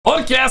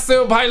क्या से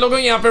हो भाई लोगों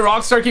यहाँ पे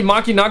रॉकस्टार की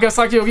माँ की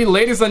नागासाकी होगी.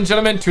 Ladies and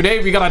gentlemen, today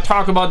we gotta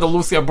talk about the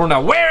Lucia Bruna.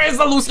 Where is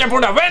the Lucia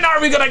Bruna? When are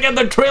we gonna get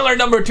the trailer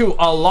number 2?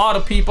 A lot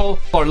of people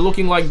are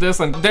looking like this,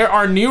 and there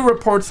are new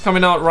reports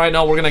coming out right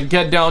now. We're gonna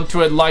get down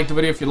to it. Like the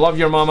video if you love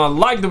your mama,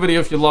 like the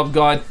video if you love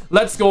God.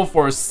 Let's go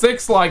for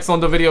 6 likes on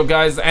the video,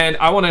 guys. And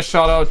I want to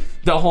shout out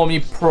the homie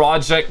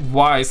Project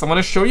Wise. I'm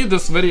gonna show you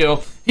this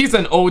video. He's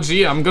an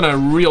OG. I'm gonna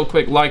real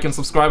quick like and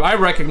subscribe. I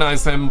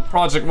recognize him,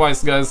 Project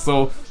Wise, guys.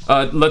 So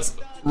let's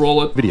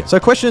roll it. Video. So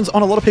questions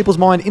on a lot of people's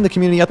mind in the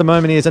community at the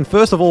moment is, and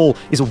first of all,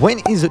 is when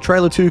is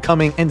trailer 2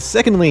 coming? And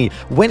secondly,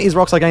 when is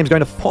Rockstar Games going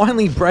to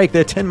finally break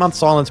their 10-month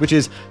silence, which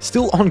is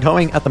still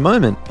ongoing at the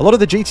moment? A lot of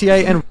the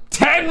GTA and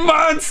 10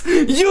 months?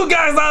 You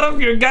guys out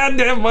of your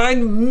goddamn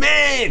mind,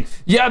 man!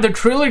 Yeah, the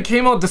trailer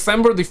came out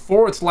December the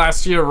 4th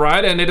last year,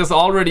 right? And it is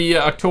already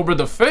October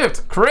the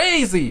 5th.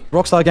 Crazy!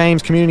 Rockstar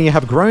Games community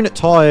have grown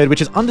tired,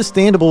 which is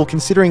understandable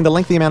considering the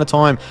lengthy amount of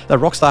time that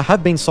Rockstar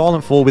have been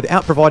silent for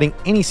without providing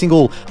any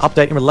single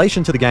update in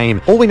relation to the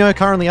game. All we know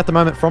currently at the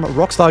moment from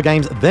Rockstar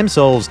Games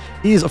themselves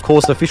is, of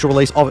course, the official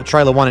release of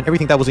trailer 1 and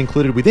everything that was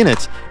included within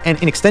it. And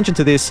in extension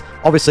to this,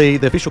 obviously,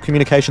 the official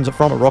communications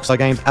from Rockstar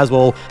Games as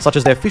well, such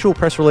as their official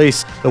press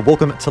release, the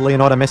Welcome to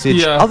Leonardo message.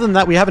 Yeah. Other than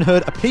that, we haven't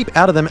heard a peep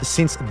out of them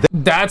since then.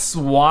 That's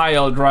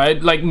wild,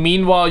 right? Like,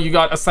 meanwhile, you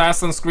got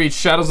Assassin's Creed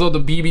Shadows of the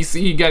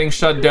BBC getting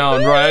shut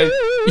down, right?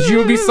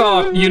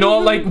 Ubisoft, you know,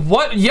 like,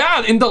 what?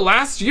 Yeah, in the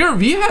last year,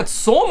 we had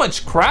so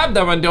much crap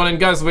that went down, and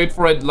guys, wait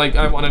for it. Like,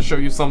 I want to show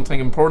you something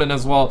important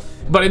as well.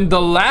 But in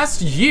the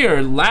last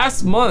year,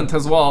 last month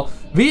as well,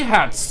 we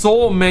had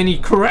so many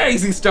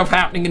crazy stuff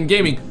happening in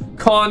gaming.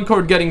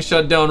 Concord getting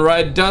shut down,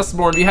 right?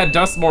 Dustborn, we had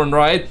Dustborn,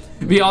 right?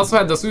 We also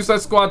had the Suicide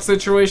Squad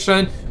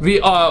situation. We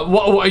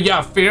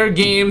yeah, Fair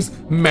Games,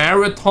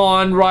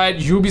 Marathon, right?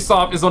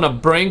 Ubisoft is on a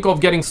brink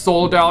of getting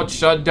sold out,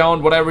 shut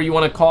down, whatever you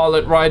want to call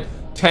it, right?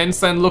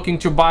 Tencent looking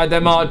to buy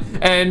them out,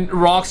 and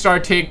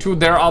Rockstar Take-Two,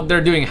 they're out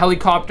there doing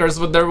helicopters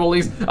with their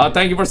release.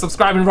 Thank you for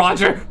subscribing,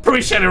 Roger.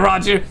 Appreciate it,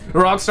 Roger.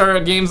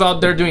 Rockstar Games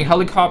out there doing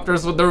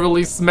helicopters with their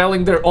release,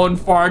 smelling their own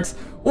farts.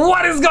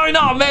 What is going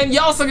on, man?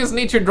 Y'all suckers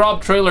need to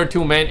drop trailer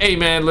 2, man. Hey,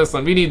 man,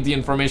 listen, we need the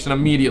information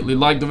immediately.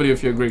 Like the video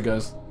if you agree,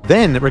 guys.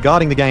 Then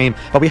regarding the game,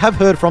 but we have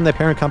heard from their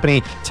parent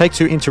company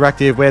Take-Two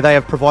Interactive, where they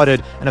have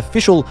provided an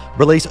official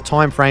release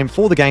time frame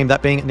for the game,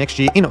 that being next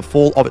year in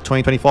fall of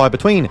 2025,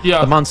 between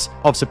the months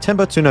of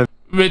September to November,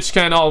 which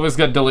can always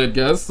get delayed,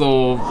 guys.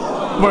 So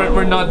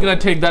we're not gonna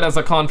take that as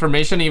a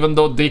confirmation, even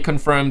though they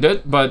confirmed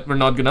it, but we're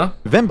not gonna.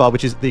 November,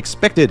 which is the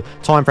expected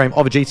time frame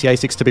of a GTA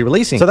 6 to be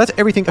releasing. So that's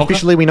everything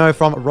officially we know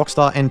from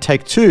Rockstar and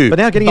Take-Two. But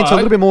now getting into a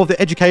little bit more of the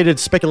educated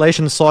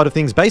speculation side of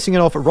things, basing it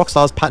off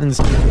Rockstar's patterns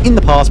in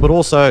the past, but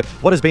also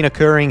what has been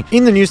occurring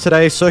in the news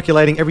today,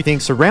 circulating everything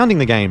surrounding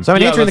the game. So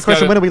in answering the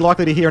question, when are we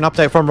likely to hear an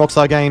update from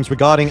Rockstar Games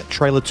regarding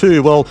trailer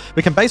 2? Well,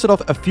 we can base it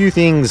off a few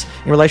things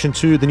in relation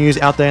to the news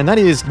out there, and that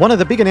is one of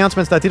the big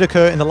announcements that did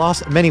occur in the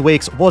last many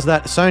weeks was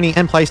that Sony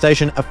and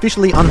PlayStation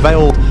officially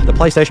unveiled the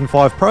PlayStation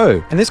 5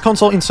 Pro. And this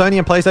console, in Sony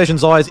and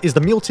PlayStation's eyes, is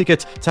the meal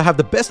ticket to have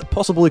the best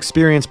possible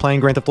experience playing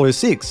Grand Theft Auto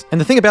 6. And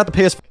the thing about the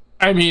PS5...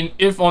 I mean,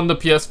 if on the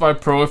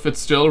PS5 Pro, if it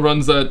still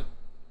runs at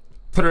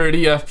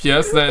 30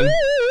 FPS, then...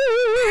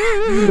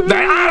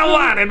 I don't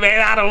want it,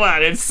 man. I don't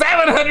want it.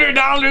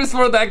 $700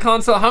 for that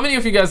console. How many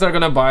of you guys are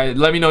gonna buy it?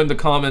 Let me know in the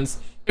comments.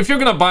 If you're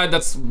gonna buy it,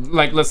 that's,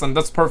 like, listen,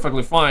 that's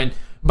perfectly fine.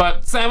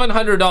 But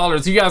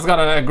 $700, you guys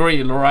gotta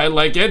agree, right?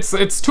 Like,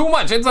 it's too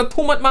much. It's a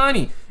too much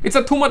money. It's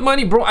a too much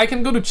money, bro. I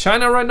can go to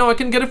China right now. I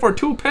can get it for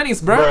 2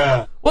 pennies, bro.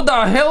 Bruh. What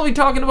the hell are we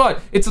talking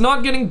about? It's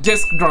not getting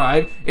disk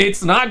drive.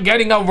 It's not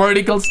getting a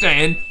vertical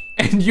stand.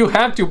 And you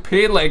have to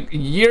pay like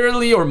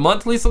yearly or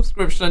monthly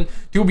subscription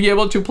to be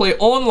able to play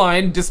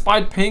online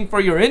despite paying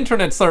for your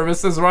internet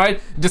services, right?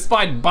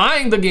 Despite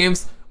buying the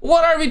games.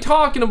 What are we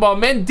talking about,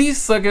 man? These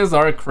suckers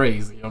are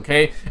crazy,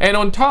 okay? And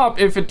on top,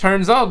 if it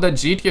turns out that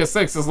GTA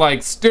 6 is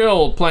like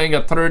still playing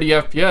at 30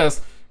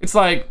 FPS, it's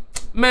like,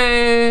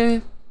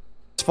 man...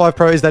 5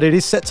 Pro is that it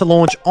is set to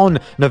launch on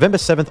November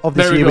 7th of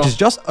this year, which is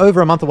just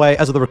over a month away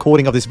as of the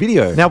recording of this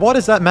video. Now, why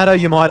does that matter,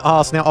 you might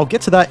ask? Now, I'll get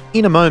to that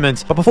in a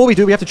moment. But before we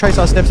do, we have to trace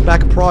our steps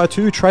back prior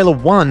to trailer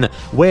 1,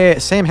 where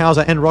Sam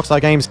Houser and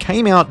Rockstar Games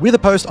came out with a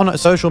post on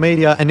social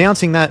media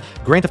announcing that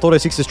Grand Theft Auto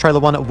 6's trailer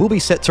 1 will be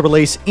set to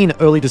release in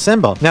early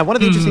December. Now, one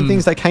of the interesting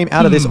things that came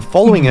out of this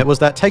following it was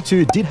that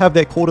Take-Two did have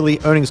their quarterly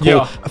earnings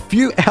call a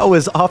few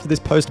hours after this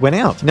post went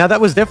out. Now, that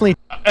was definitely...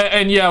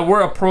 And yeah, we're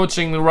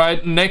approaching,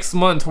 right? Next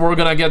month, we're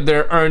gonna get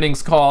their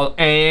earnings call,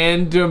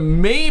 and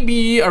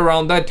maybe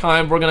around that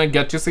time we're gonna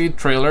get to see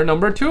trailer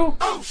number 2.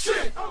 Oh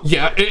shit!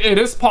 Yeah, it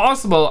is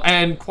possible,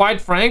 and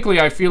quite frankly,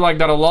 I feel like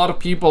that a lot of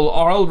people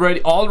are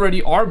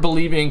already are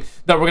believing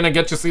that we're gonna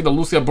get to see the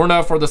Lucia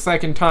Bruna for the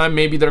second time.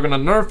 Maybe they're gonna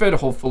nerf it,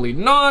 hopefully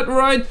not,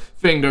 right?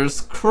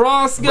 Fingers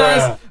crossed,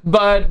 guys.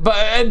 But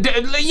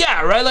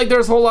yeah, right? Like,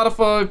 there's a whole lot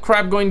of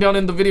crap going down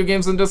in the video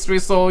games industry,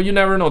 so you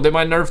never know. They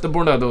might nerf the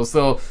Bruna though,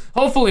 so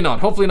hopefully not,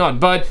 hopefully not.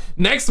 But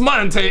next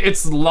month,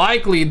 it's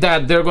likely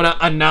that they're gonna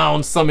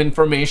announce some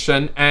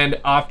information, and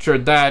after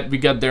that, we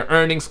get their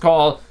earnings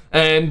call.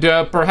 and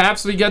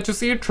perhaps we get to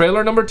see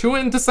trailer number 2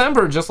 in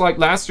December, just like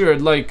last year,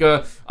 like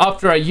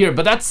after a year.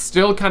 But that's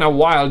still kind of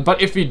wild.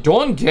 But if we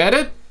don't get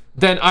it,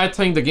 then I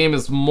think the game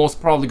is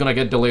most probably gonna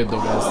get delayed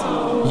though,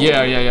 guys.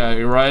 Yeah,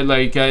 right?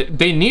 Like,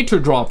 they need to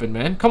drop it,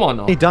 man. Come on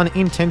now. Done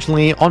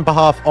intentionally on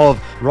behalf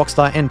of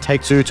Rockstar and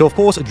Take-Two to, of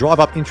course, drive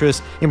up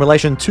interest in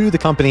relation to the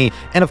company,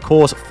 and, of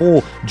course,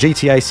 for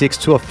GTA 6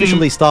 to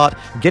officially start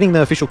getting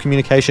the official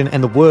communication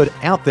and the word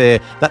out there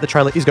that the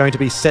trailer is going to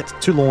be set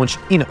to launch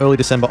in early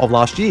December of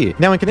last year.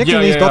 Now, in connecting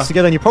these dots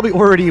together, and you're probably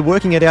already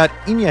working it out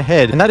in your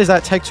head, and that is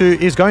that Take-Two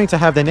is going to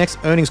have their next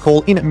earnings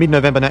call in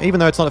mid-November. Now, even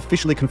though it's not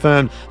officially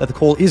confirmed that the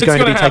call is going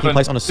to be taking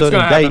place on a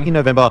certain day in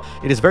November,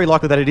 it is very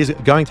likely that it is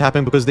going to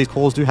happen because these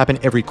calls do happen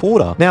every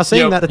quarter. Now,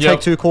 seeing that the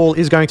Take-Two call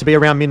is going to be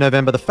around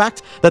mid-November, the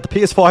fact that the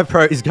PS5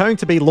 Pro is going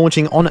to be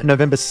launching on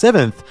November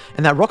 7th,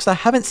 and that Rockstar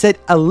haven't said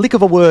a lick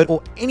of a word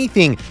or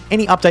anything,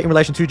 any update in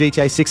relation to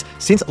GTA 6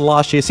 since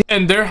last year.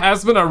 And there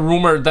has been a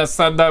rumor that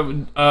said that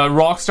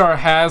Rockstar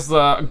has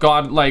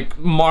got like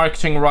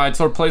marketing rights,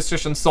 or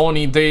PlayStation,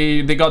 Sony,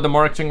 they got the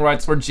marketing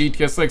rights for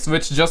GTA 6,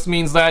 which just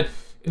means that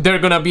they're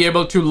gonna be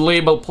able to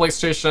label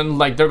PlayStation,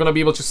 like they're gonna be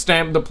able to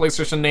stamp the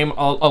PlayStation name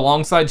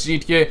alongside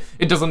GTA.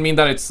 It doesn't mean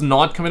that it's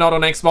not coming out on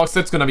Xbox.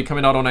 It's gonna be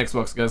coming out on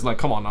Xbox, guys. Like,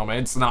 come on now,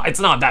 man. It's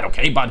not that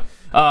okay. But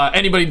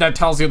anybody that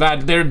tells you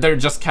that, they're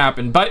just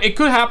capping. But it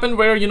could happen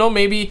where, you know,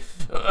 maybe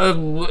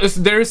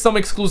there is some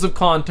exclusive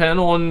content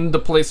on the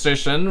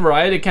PlayStation,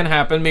 right? It can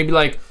happen. Maybe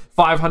like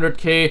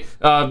 500k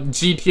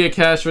GTA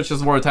cash, which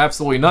is worth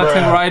absolutely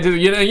nothing, right?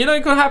 You know,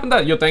 it could happen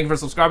that. Yo, thank you for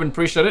subscribing,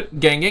 appreciate it.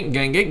 Gang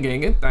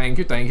it.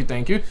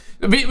 Thank you.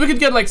 We could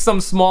get like some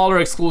smaller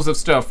exclusive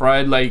stuff,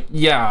 right? Like,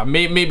 yeah,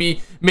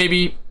 maybe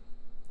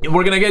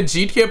we're gonna get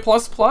GTA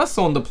plus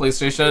on the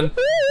PlayStation,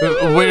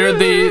 where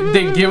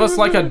they give us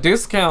like a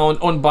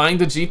discount on buying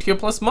the GTA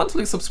Plus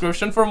monthly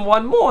subscription for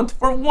 1 month,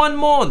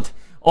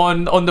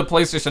 on the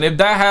PlayStation. If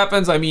that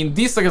happens, I mean,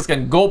 these suckers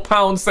can go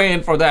pound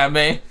sand for that,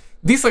 man.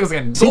 These things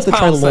can since the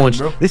trailer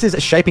launched, this is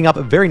shaping up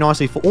very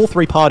nicely for all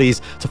three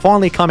parties to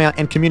finally come out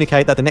and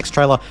communicate that the next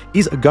trailer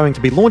is going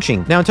to be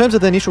launching. Now, in terms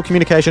of the initial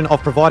communication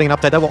of providing an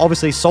update, that will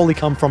obviously solely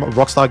come from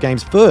Rockstar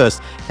Games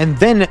first, and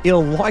then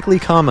it'll likely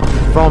come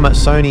from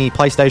Sony,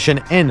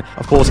 PlayStation, and,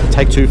 of course,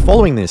 Take-Two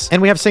following this.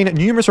 And we have seen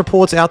numerous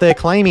reports out there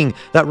claiming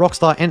that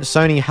Rockstar and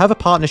Sony have a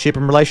partnership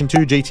in relation to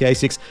GTA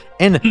 6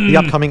 and the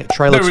upcoming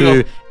trailer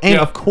 2, and,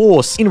 of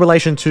course, in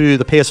relation to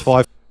the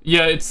PS5.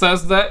 Yeah, it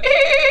says that...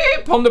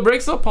 Pump the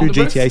brakes up, pump the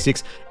brakes. GTA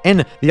 6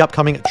 and the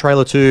upcoming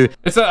trailer 2.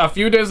 It's a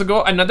few days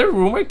ago, another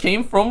rumor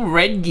came from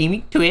Red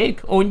Gaming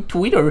Twig on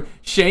Twitter,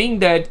 saying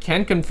that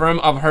can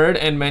confirm I've heard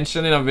and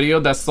mentioned in a video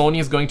that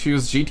Sony is going to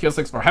use GTA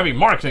 6 for heavy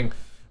marketing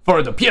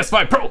for the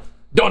PS5 Pro.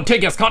 Don't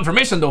take as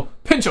confirmation though,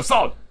 pinch of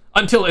salt.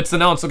 Until it's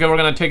announced. Okay, we're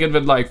gonna take it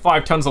with like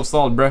 5 tons of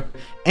salt, bruh.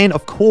 And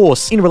of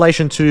course, in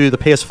relation to the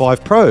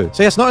PS5 Pro.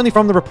 So yes, not only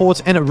from the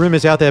reports and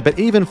rumors out there, but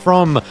even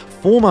from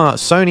former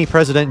Sony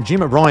president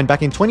Jim Ryan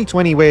back in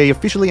 2020, where he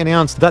officially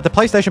announced that the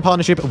PlayStation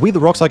partnership with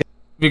Rockstar Games.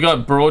 We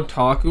got Bro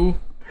Taku.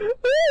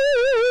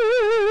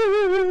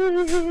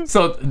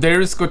 So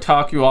there's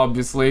Kotaku,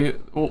 obviously.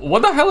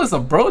 What the hell is a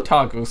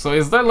Brotaku? So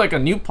is that like a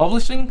new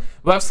publishing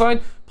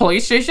website?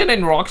 PlayStation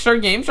and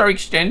Rockstar Games are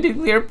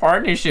extending their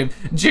partnership.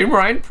 Jim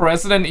Ryan,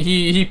 president,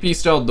 he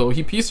peaced out though.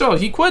 He peaced out.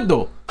 He quit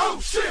though. Oh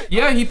shit!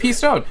 Yeah, he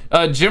peaced out.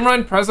 Jim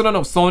Ryan, president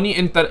of Sony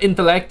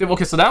Interactive.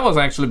 Okay, so that was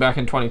actually back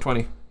in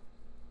 2020.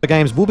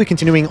 Games will be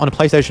continuing on a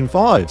PlayStation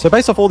 5. So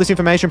based off all this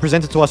information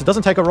presented to us, it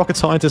doesn't take a rocket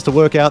scientist to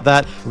work out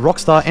that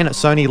Rockstar and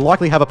Sony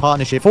likely have a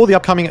partnership for the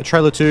upcoming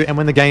trailer 2 and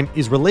when the game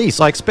is released.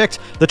 I expect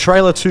the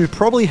trailer to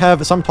probably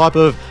have some type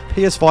of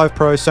PS5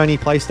 Pro, Sony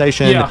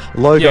PlayStation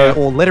logo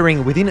or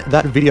lettering within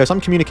that video,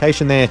 some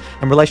communication there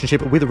and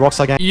relationship with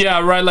Rockstar Games. Yeah,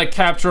 right, like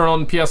capture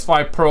on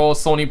PS5 Pro,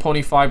 Sony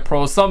Pony 5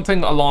 Pro,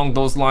 something along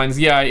those lines.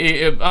 Yeah,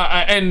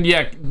 and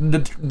yeah,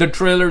 the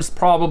trailers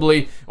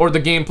probably, or the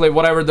gameplay,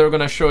 whatever they're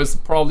gonna show is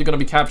probably gonna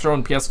be captured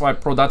on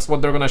PS5 Pro. That's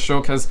what they're gonna show,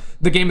 because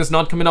the game is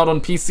not coming out on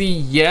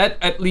PC yet,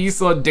 at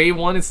least day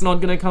one it's not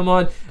gonna come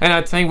out, and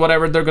I think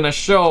whatever they're gonna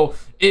show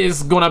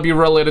is gonna be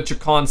related to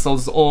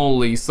consoles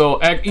only,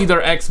 so either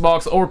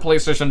Xbox or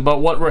PlayStation. But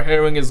what we're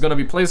hearing is gonna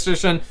be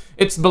PlayStation.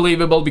 It's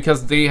believable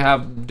because they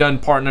have done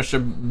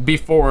partnership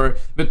before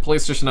with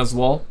PlayStation as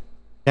well.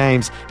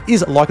 Games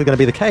is likely going to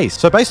be the case.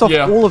 So based off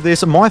all of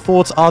this, my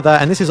thoughts are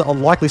that, and this is a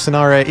likely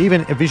scenario,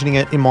 even envisioning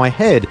it in my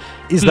head,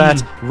 is that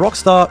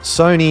Rockstar,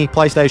 Sony,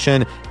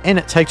 PlayStation,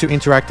 and Take-Two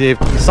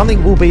Interactive,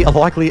 something will be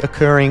likely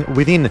occurring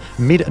within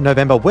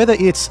mid-November, whether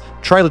it's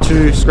trailer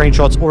 2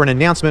 screenshots or an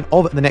announcement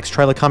of the next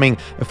trailer coming.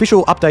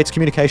 Official updates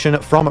communication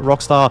from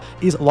Rockstar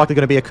is likely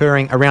going to be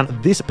occurring around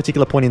this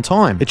particular point in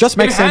time. It just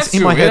makes sense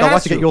in my head. I'd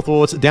like to get your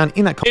thoughts down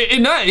in that comment.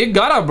 It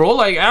gotta, bro.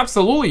 Like,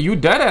 absolutely, you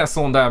dead ass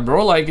on that,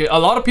 bro. Like, a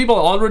lot of people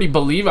already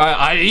believe.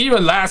 I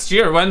even last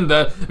year when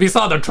we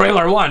saw the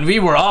trailer 1, we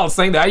were all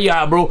saying that,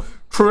 yeah, bro,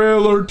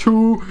 trailer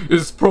 2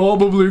 is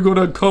probably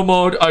gonna come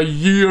out a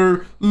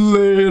year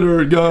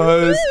later,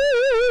 guys.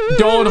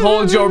 Don't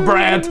hold your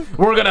breath.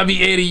 We're gonna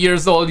be 80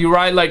 years old, you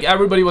right? Like,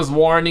 everybody was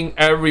warning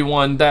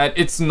everyone that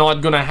it's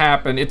not gonna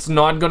happen. It's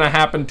not gonna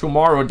happen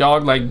tomorrow,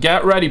 dog. Like,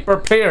 get ready,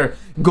 prepare,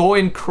 go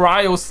in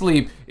cryo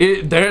sleep.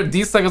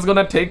 These things is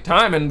gonna take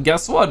time, and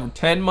guess what?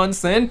 10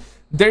 months in,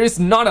 there is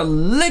not a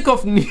lick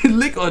of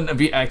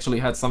we actually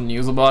had some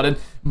news about it,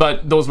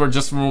 but those were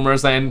just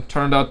rumors and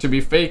turned out to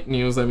be fake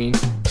news. I mean,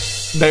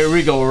 there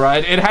we go,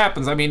 right? It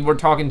happens. I mean, we're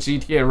talking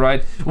GTA,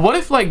 right? What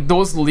if, like,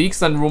 those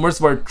leaks and rumors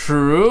were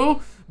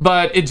true,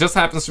 but it just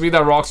happens to be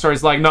that Rockstar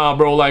is like, nah,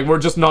 bro, like, we're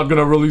just not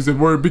gonna release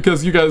it.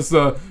 Because you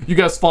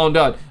guys found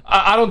out.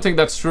 I don't think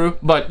that's true,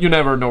 but you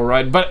never know,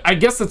 right? But I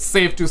guess it's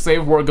safe to say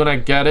we're gonna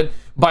get it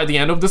by the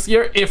end of this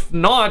year. If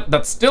not,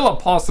 that's still a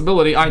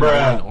possibility. I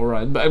know,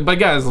 right? But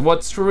guys,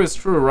 what's true is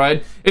true,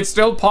 right? It's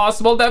still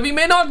possible that we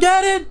may not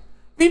get it.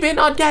 We may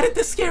not get it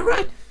this year,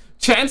 right?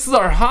 Chances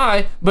are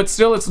high, but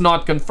still it's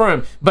not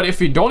confirmed. But if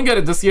we don't get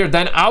it this year,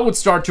 then I would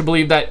start to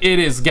believe that it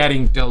is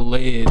getting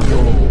delayed.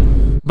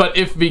 But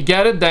if we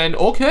get it, then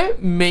okay,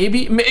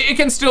 maybe it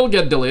can still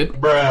get delayed,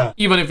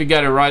 even if we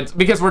get it, right?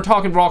 Because we're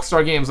talking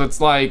Rockstar Games.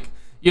 It's like,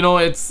 you know,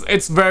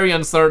 it's very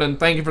uncertain.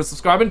 Thank you for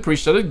subscribing,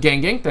 appreciate it.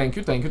 Gang, thank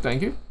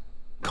you.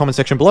 Comment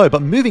section below.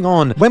 But moving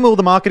on, when will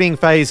the marketing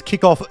phase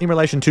kick off in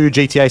relation to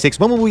GTA 6?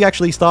 When will we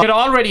actually start? It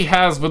already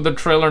has with the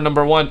trailer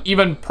number 1.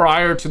 Even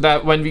prior to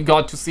that, when we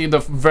got to see the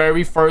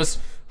very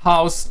first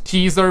house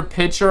teaser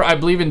picture, I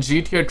believe in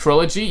GTA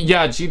Trilogy.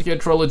 Yeah, GTA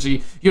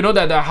Trilogy. You know,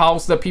 that the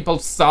house that people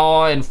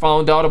saw and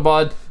found out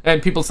about,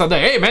 and people said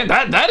that, hey man,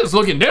 that is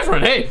looking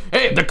different.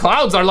 Hey, the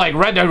clouds are like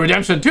Red Dead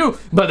Redemption 2,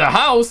 but the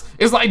house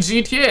is like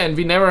GTA, and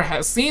we never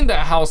have seen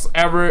that house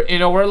ever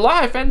in our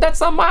life, and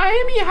that's a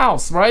Miami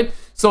house, right?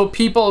 So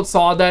people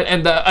saw that,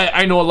 and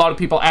I know a lot of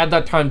people at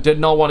that time did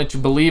not want it to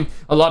believe.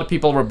 A lot of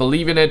people were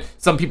believing it.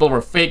 Some people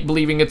were fake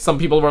believing it. Some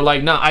people were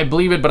like, nah, I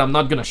believe it, but I'm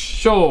not gonna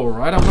show,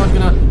 right?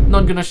 I'm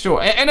not gonna show.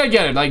 And I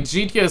get it, like,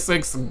 GTA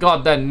 6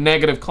 got that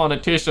negative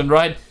connotation,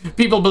 right?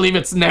 People believe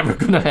it's never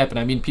gonna happen.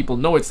 I mean, people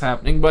know it's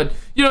happening, but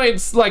you know,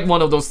 it's like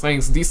one of those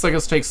things. These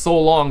things take so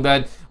long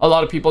that a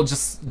lot of people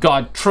just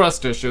got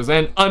trust issues,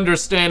 and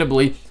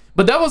understandably.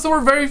 But that was our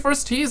very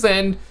first tease,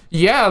 and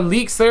yeah,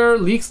 leaks here,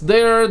 leaks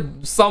there.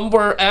 Some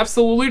were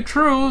absolutely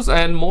true,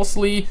 and most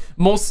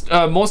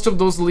of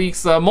those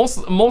leaks,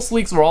 most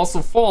leaks were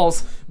also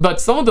false.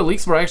 But some of the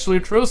leaks were actually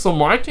true. So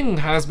marketing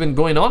has been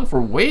going on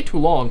for way too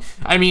long.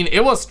 I mean,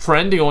 it was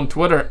trending on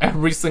Twitter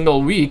every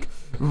single week,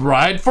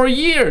 right, for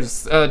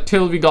years,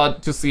 till we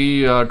got to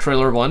see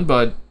trailer 1.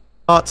 But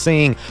start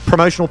seeing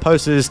promotional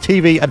posters,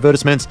 TV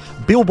advertisements,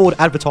 billboard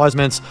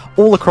advertisements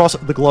all across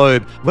the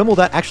globe. When will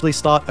that actually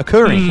start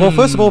occurring? Well,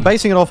 first of all,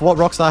 basing it off what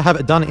Rockstar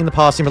have done in the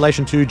past in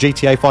relation to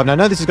GTA 5. Now, I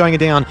know this is going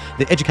down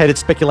the educated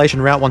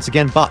speculation route once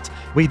again, but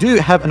we do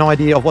have an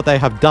idea of what they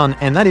have done,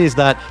 and that is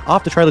that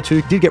after trailer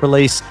 2 did get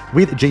released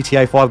with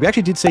GTA 5, we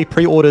actually did see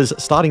pre-orders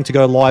starting to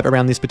go live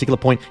around this particular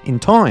point in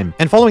time.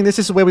 And following this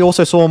is where we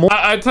also saw more.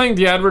 I think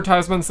the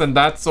advertisements and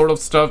that sort of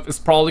stuff is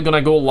probably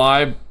gonna go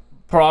live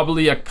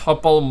probably a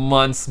couple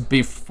months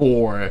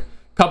before,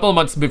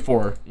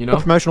 you know.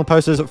 Promotional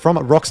posters from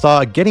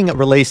Rockstar getting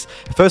released.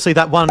 Firstly,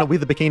 that one with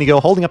the bikini girl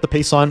holding up the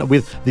peace sign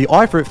with the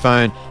iFruit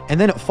phone, and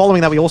then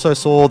following that we also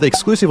saw the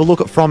exclusive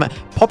look from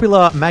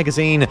popular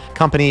magazine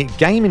company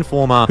Game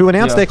Informer, who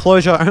announced their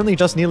closure only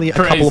just nearly a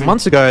couple of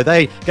months ago.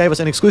 They gave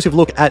us an exclusive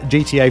look at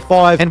GTA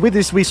 5, and with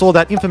this we saw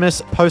that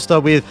infamous poster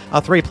with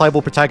 3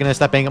 playable protagonists,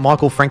 that being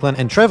Michael, Franklin,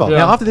 and Trevor.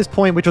 Now, after this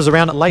point, which was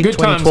around late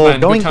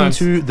 2012, going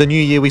into the new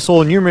year, we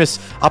saw numerous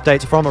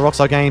updates from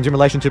Rockstar Games in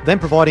relation to them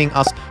providing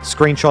us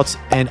screenshots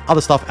and other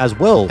stuff as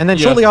well. And then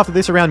shortly after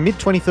this, around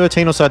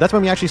mid-2013 or so, that's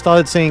when we actually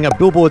started seeing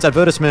billboards,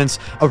 advertisements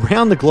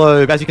around the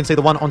globe. As you can see,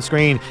 the one on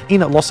screen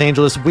in Los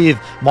Angeles with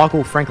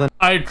Michael, Franklin.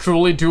 I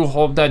truly do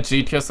hope that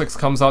GTA 6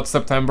 comes out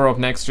September of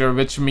next year,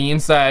 which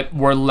means that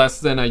we're less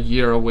than a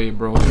year away,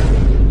 bro.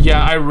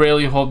 Yeah, I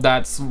really hope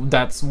that's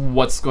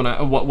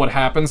what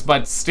happens,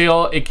 but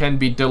still it can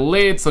be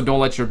delayed, so don't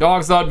let your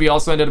dogs out. We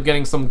also ended up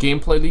getting some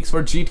gameplay leaks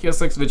for GTA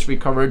 6, which we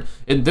covered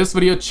in this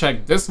video.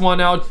 Check this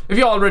one out. If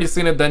you already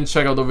seen it, then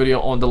check out the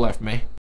video on the left, man.